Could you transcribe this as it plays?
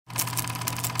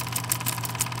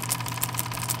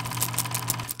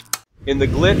In the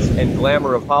glitz and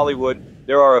glamour of Hollywood,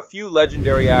 there are a few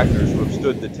legendary actors who have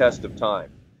stood the test of time.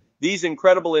 These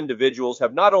incredible individuals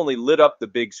have not only lit up the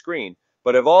big screen,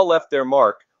 but have all left their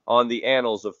mark on the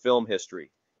annals of film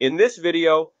history. In this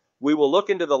video, we will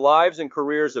look into the lives and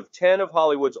careers of 10 of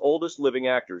Hollywood's oldest living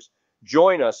actors.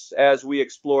 Join us as we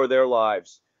explore their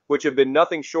lives, which have been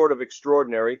nothing short of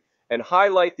extraordinary, and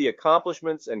highlight the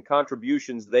accomplishments and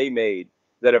contributions they made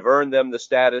that have earned them the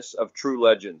status of true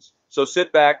legends. So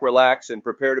sit back, relax, and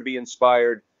prepare to be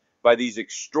inspired by these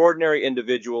extraordinary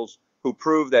individuals who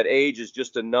prove that age is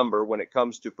just a number when it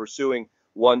comes to pursuing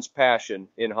one's passion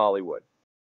in Hollywood.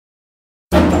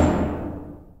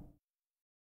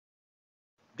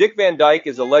 Dick Van Dyke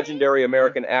is a legendary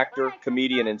American actor,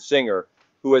 comedian, and singer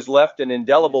who has left an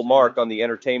indelible mark on the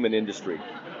entertainment industry.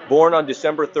 Born on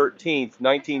December 13,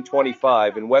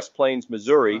 1925 in West Plains,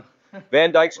 Missouri,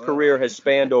 Van Dyke's career has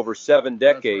spanned over 7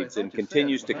 decades and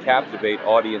continues to captivate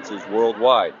audiences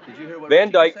worldwide.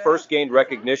 Van Dyke first gained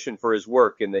recognition for his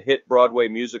work in the hit Broadway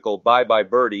musical Bye Bye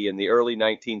Birdie in the early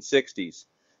 1960s.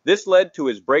 This led to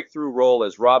his breakthrough role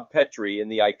as Rob Petrie in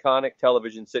the iconic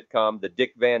television sitcom The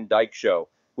Dick Van Dyke Show,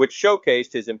 which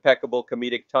showcased his impeccable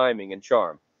comedic timing and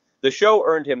charm. The show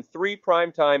earned him 3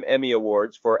 Primetime Emmy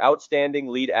Awards for Outstanding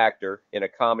Lead Actor in a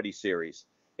Comedy Series.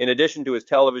 In addition to his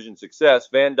television success,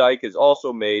 Van Dyke has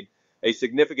also made a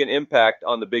significant impact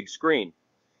on the big screen.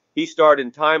 He starred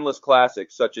in timeless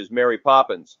classics such as Mary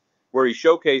Poppins, where he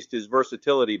showcased his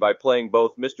versatility by playing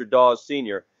both Mr. Dawes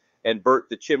Sr. and Bert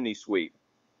the Chimney Sweep.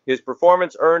 His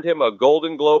performance earned him a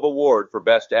Golden Globe Award for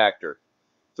Best Actor.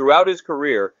 Throughout his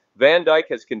career, Van Dyke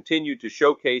has continued to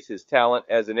showcase his talent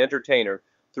as an entertainer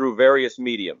through various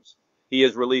mediums. He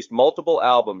has released multiple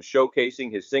albums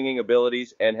showcasing his singing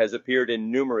abilities and has appeared in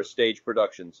numerous stage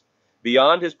productions.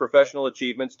 Beyond his professional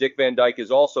achievements, Dick Van Dyke is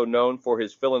also known for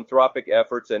his philanthropic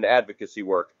efforts and advocacy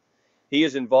work. He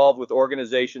is involved with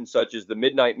organizations such as the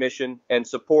Midnight Mission and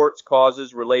supports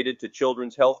causes related to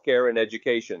children's health care and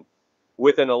education.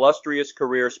 With an illustrious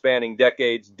career spanning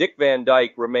decades, Dick Van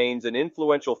Dyke remains an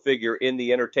influential figure in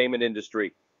the entertainment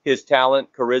industry. His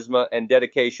talent, charisma, and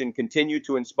dedication continue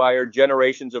to inspire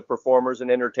generations of performers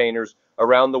and entertainers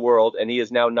around the world, and he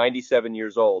is now 97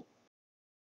 years old.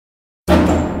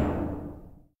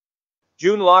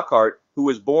 June Lockhart, who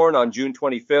was born on June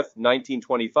 25,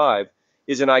 1925,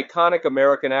 is an iconic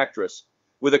American actress.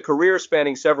 With a career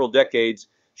spanning several decades,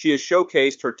 she has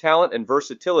showcased her talent and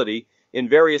versatility in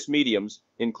various mediums,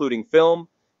 including film,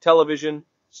 television,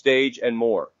 stage, and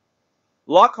more.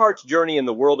 Lockhart's journey in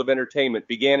the world of entertainment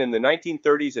began in the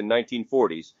 1930s and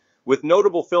 1940s, with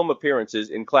notable film appearances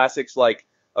in classics like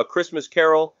A Christmas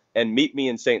Carol and Meet Me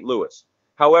in St. Louis.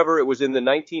 However, it was in the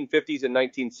 1950s and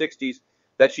 1960s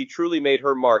that she truly made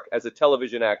her mark as a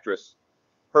television actress.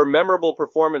 Her memorable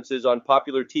performances on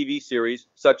popular TV series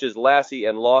such as Lassie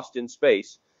and Lost in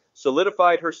Space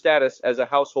solidified her status as a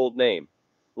household name.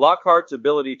 Lockhart's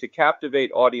ability to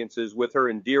captivate audiences with her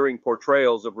endearing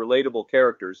portrayals of relatable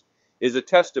characters is a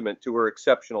testament to her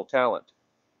exceptional talent.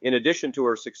 In addition to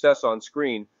her success on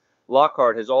screen,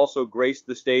 Lockhart has also graced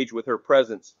the stage with her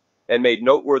presence and made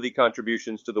noteworthy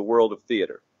contributions to the world of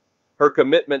theater. Her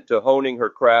commitment to honing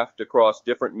her craft across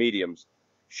different mediums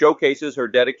showcases her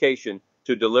dedication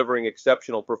to delivering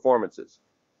exceptional performances.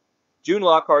 June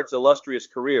Lockhart's illustrious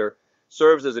career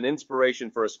serves as an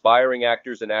inspiration for aspiring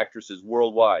actors and actresses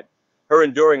worldwide. Her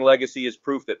enduring legacy is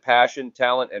proof that passion,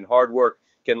 talent, and hard work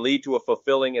can lead to a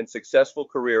fulfilling and successful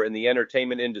career in the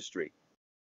entertainment industry.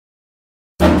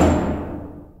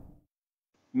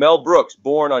 Mel Brooks,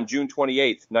 born on June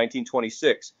 28,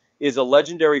 1926, is a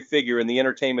legendary figure in the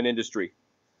entertainment industry.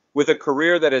 With a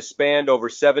career that has spanned over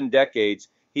 7 decades,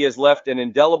 he has left an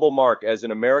indelible mark as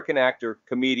an American actor,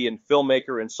 comedian,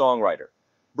 filmmaker, and songwriter.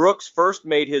 Brooks first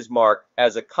made his mark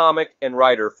as a comic and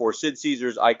writer for Sid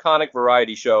Caesar's iconic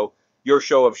variety show, Your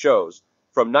Show of Shows,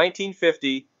 from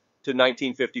 1950 to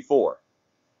 1954.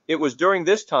 It was during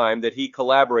this time that he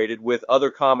collaborated with other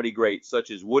comedy greats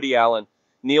such as Woody Allen,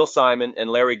 Neil Simon,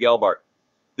 and Larry Gelbart.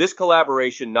 This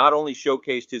collaboration not only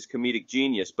showcased his comedic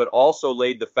genius, but also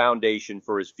laid the foundation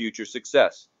for his future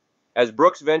success. As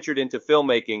Brooks ventured into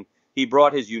filmmaking, he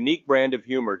brought his unique brand of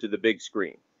humor to the big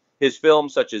screen. His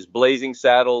films such as Blazing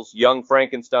Saddles, Young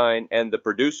Frankenstein, and The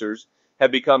Producers have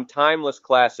become timeless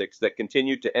classics that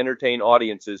continue to entertain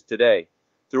audiences today.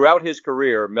 Throughout his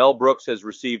career, Mel Brooks has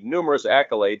received numerous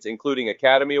accolades, including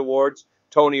Academy Awards,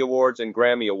 Tony Awards, and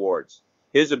Grammy Awards.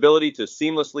 His ability to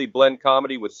seamlessly blend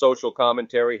comedy with social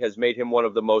commentary has made him one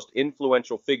of the most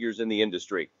influential figures in the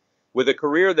industry. With a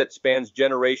career that spans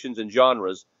generations and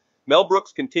genres, Mel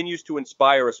Brooks continues to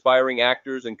inspire aspiring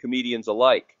actors and comedians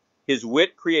alike. His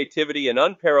wit, creativity, and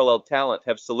unparalleled talent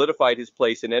have solidified his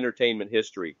place in entertainment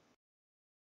history.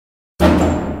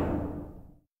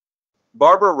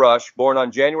 Barbara Rush, born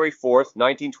on January 4,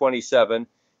 1927,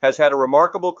 has had a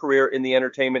remarkable career in the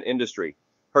entertainment industry.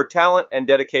 Her talent and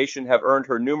dedication have earned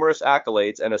her numerous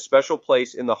accolades and a special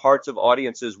place in the hearts of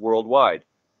audiences worldwide.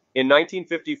 In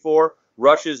 1954,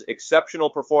 Rush's exceptional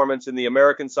performance in the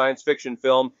American science fiction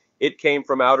film It Came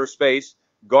from Outer Space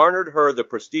garnered her the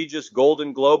prestigious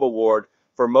Golden Globe Award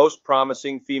for Most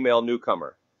Promising Female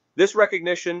Newcomer. This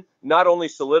recognition not only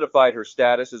solidified her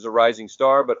status as a rising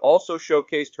star, but also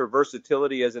showcased her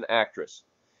versatility as an actress.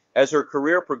 As her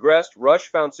career progressed, Rush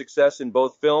found success in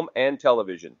both film and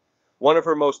television. One of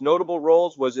her most notable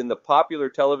roles was in the popular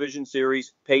television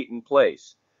series Peyton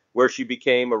Place, where she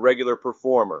became a regular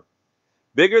performer.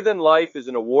 Bigger Than Life is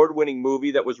an award-winning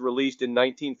movie that was released in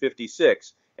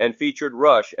 1956 and featured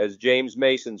Rush as James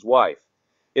Mason's wife.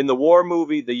 In the war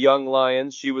movie The Young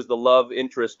Lions, she was the love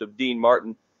interest of Dean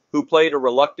Martin, who played a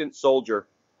reluctant soldier,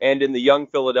 and in The Young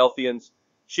Philadelphians,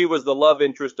 she was the love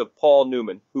interest of Paul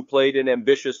Newman, who played an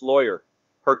ambitious lawyer.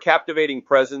 Her captivating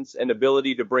presence and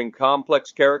ability to bring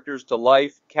complex characters to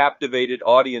life captivated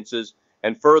audiences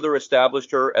and further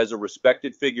established her as a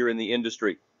respected figure in the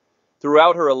industry.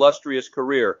 Throughout her illustrious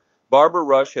career, Barbara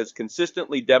Rush has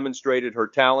consistently demonstrated her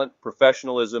talent,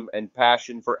 professionalism, and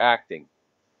passion for acting.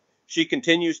 She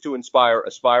continues to inspire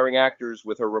aspiring actors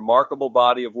with her remarkable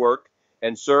body of work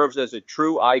and serves as a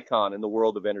true icon in the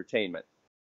world of entertainment.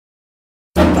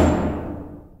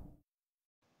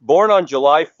 Born on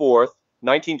July 4,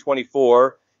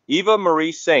 1924, Eva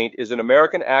Marie Saint is an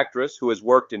American actress who has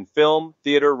worked in film,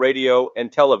 theater, radio,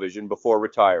 and television before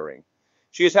retiring.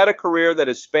 She has had a career that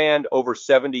has spanned over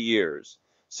 70 years.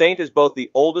 Saint is both the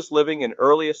oldest living and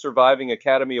earliest surviving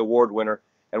Academy Award winner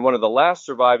and one of the last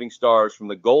surviving stars from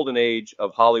the golden age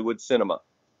of Hollywood cinema.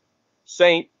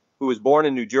 Saint, who was born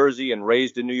in New Jersey and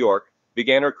raised in New York,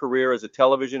 began her career as a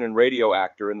television and radio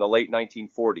actor in the late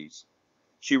 1940s.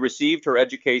 She received her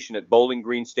education at Bowling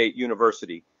Green State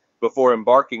University before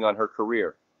embarking on her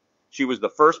career. She was the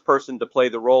first person to play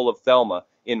the role of Thelma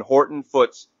in Horton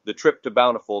Foote's The Trip to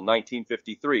Bountiful,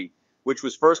 1953, which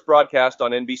was first broadcast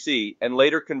on NBC and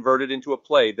later converted into a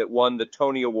play that won the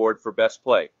Tony Award for Best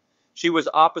Play. She was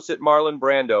opposite Marlon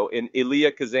Brando in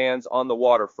Elia Kazan's On the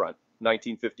Waterfront,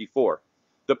 1954.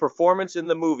 The performance in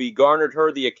the movie garnered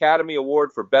her the Academy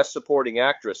Award for Best Supporting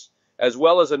Actress, as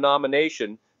well as a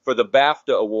nomination for the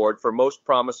BAFTA Award for Most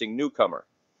Promising Newcomer.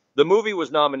 The movie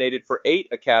was nominated for 8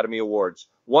 Academy Awards,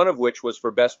 one of which was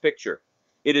for Best Picture.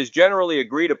 It is generally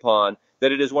agreed upon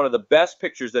that it is one of the best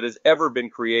pictures that has ever been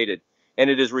created, and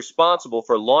it is responsible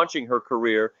for launching her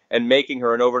career and making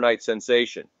her an overnight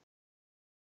sensation.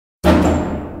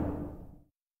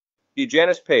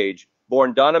 Janice Page,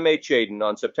 born Donna Mae Chaden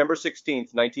on September 16,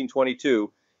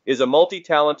 1922, is a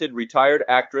multi-talented retired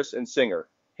actress and singer.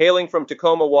 Hailing from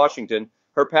Tacoma, Washington,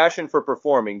 her passion for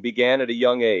performing began at a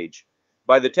young age.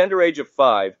 By the tender age of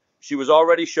 5, she was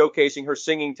already showcasing her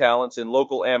singing talents in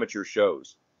local amateur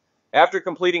shows. After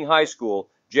completing high school,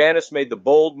 Janice made the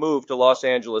bold move to Los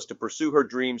Angeles to pursue her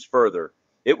dreams further.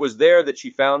 It was there that she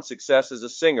found success as a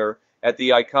singer at the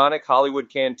iconic Hollywood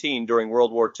Canteen during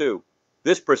World War II.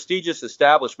 This prestigious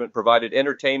establishment provided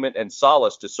entertainment and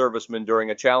solace to servicemen during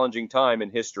a challenging time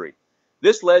in history.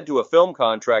 This led to a film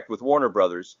contract with Warner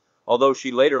Brothers, although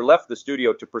she later left the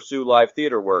studio to pursue live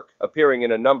theater work, appearing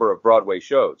in a number of Broadway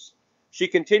shows. She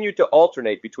continued to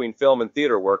alternate between film and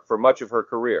theater work for much of her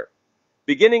career.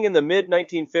 Beginning in the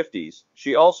mid-1950s,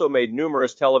 she also made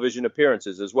numerous television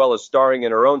appearances, as well as starring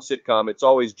in her own sitcom It's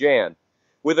Always Jan.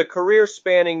 With a career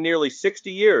spanning nearly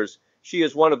 60 years, she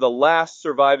is one of the last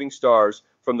surviving stars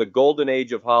from the golden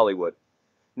age of Hollywood.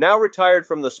 Now retired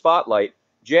from the spotlight,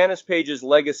 Janice Page's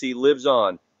legacy lives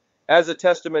on, as a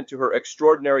testament to her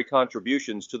extraordinary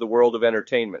contributions to the world of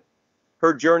entertainment.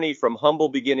 Her journey from humble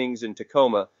beginnings in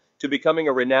Tacoma to becoming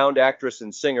a renowned actress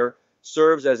and singer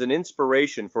serves as an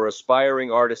inspiration for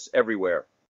aspiring artists everywhere.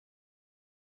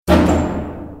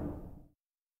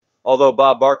 Although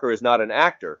Bob Barker is not an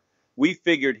actor, we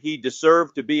figured he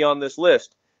deserved to be on this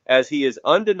list, as he is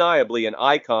undeniably an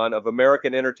icon of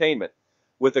American entertainment,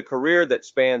 with a career that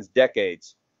spans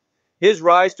decades. His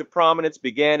rise to prominence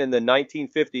began in the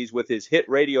 1950s with his hit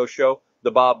radio show,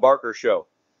 The Bob Barker Show.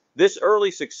 This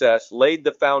early success laid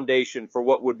the foundation for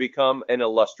what would become an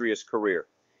illustrious career.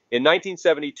 In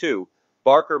 1972,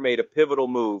 Barker made a pivotal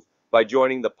move by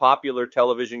joining the popular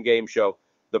television game show,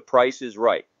 The Price is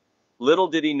Right. Little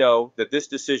did he know that this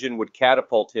decision would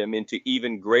catapult him into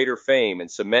even greater fame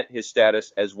and cement his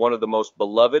status as one of the most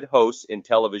beloved hosts in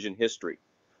television history.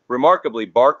 Remarkably,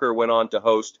 Barker went on to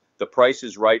host The Price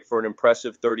is Right for an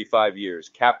impressive 35 years,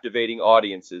 captivating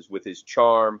audiences with his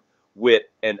charm,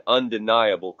 wit, and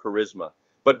undeniable charisma.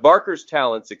 But Barker's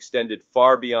talents extended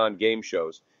far beyond game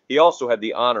shows. He also had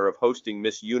the honor of hosting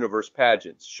Miss Universe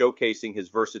pageants, showcasing his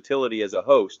versatility as a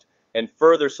host and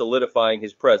further solidifying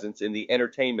his presence in the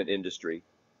entertainment industry.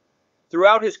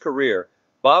 Throughout his career,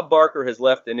 Bob Barker has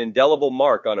left an indelible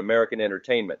mark on American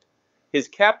entertainment. His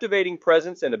captivating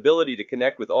presence and ability to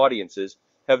connect with audiences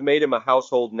have made him a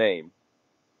household name.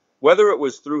 Whether it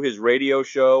was through his radio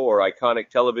show or iconic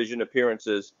television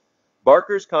appearances,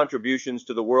 Barker's contributions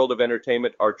to the world of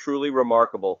entertainment are truly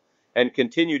remarkable and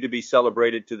continue to be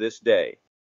celebrated to this day.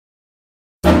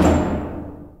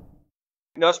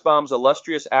 Nussbaum's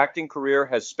illustrious acting career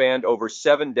has spanned over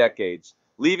 7 decades,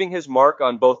 leaving his mark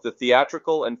on both the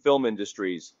theatrical and film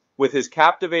industries. With his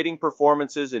captivating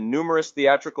performances in numerous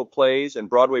theatrical plays and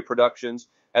Broadway productions,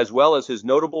 as well as his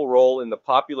notable role in the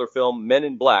popular film Men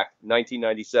in Black,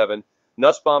 1997,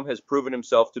 Nussbaum has proven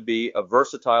himself to be a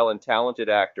versatile and talented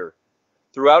actor.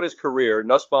 Throughout his career,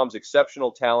 Nussbaum's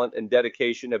exceptional talent and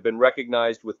dedication have been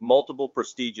recognized with multiple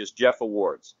prestigious Jeff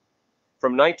Awards.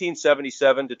 From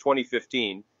 1977 to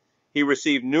 2015, he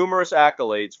received numerous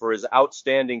accolades for his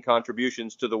outstanding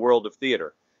contributions to the world of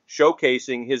theater,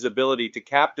 showcasing his ability to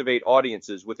captivate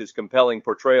audiences with his compelling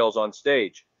portrayals on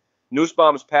stage.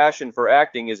 Nussbaum's passion for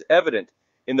acting is evident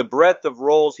in the breadth of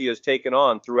roles he has taken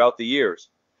on throughout the years,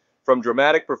 from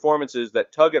dramatic performances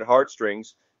that tug at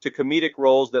heartstrings to comedic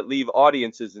roles that leave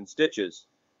audiences in stitches.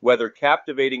 Whether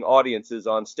captivating audiences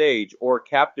on stage or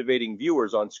captivating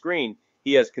viewers on screen,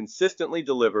 he has consistently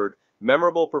delivered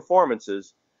memorable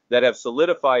performances that have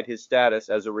solidified his status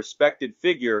as a respected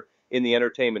figure in the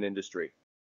entertainment industry.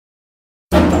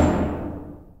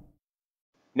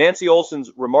 Nancy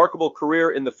Olson's remarkable career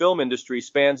in the film industry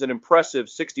spans an impressive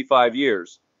 65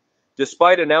 years.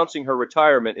 Despite announcing her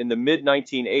retirement in the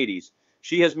mid-1980s,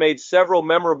 she has made several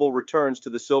memorable returns to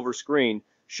the silver screen,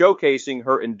 showcasing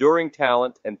her enduring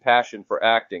talent and passion for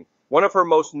acting. One of her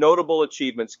most notable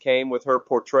achievements came with her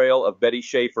portrayal of Betty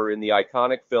Schaefer in the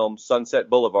iconic film Sunset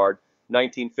Boulevard,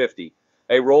 1950,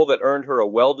 a role that earned her a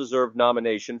well-deserved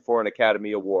nomination for an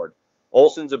Academy Award.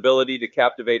 Olson's ability to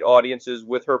captivate audiences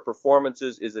with her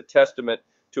performances is a testament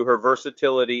to her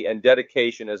versatility and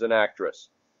dedication as an actress.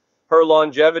 Her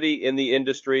longevity in the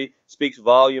industry speaks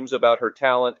volumes about her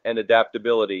talent and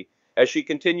adaptability, as she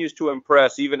continues to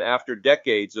impress even after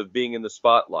decades of being in the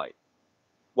spotlight.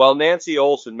 While Nancy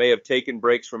Olson may have taken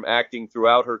breaks from acting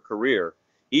throughout her career,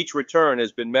 each return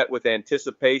has been met with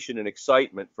anticipation and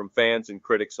excitement from fans and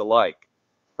critics alike.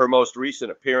 Her most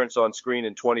recent appearance on screen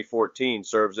in 2014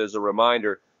 serves as a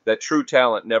reminder that true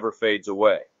talent never fades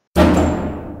away.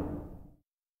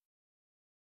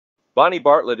 Bonnie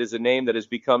Bartlett is a name that has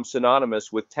become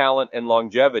synonymous with talent and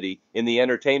longevity in the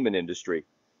entertainment industry.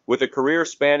 With a career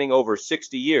spanning over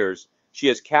 60 years, she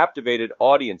has captivated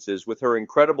audiences with her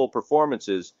incredible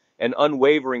performances and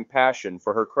unwavering passion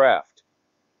for her craft.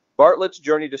 Bartlett's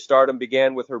journey to stardom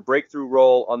began with her breakthrough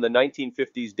role on the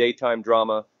 1950s daytime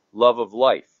drama Love of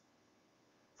Life.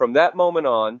 From that moment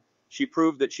on, she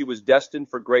proved that she was destined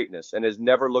for greatness and has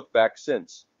never looked back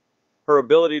since. Her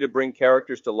ability to bring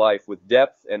characters to life with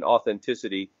depth and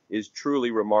authenticity is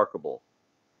truly remarkable.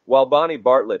 While Bonnie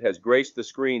Bartlett has graced the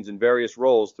screens in various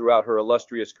roles throughout her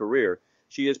illustrious career,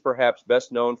 she is perhaps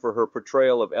best known for her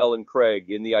portrayal of Ellen Craig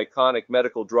in the iconic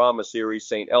medical drama series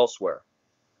St. Elsewhere.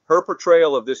 Her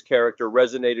portrayal of this character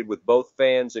resonated with both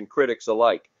fans and critics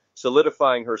alike,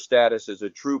 solidifying her status as a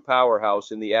true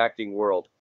powerhouse in the acting world.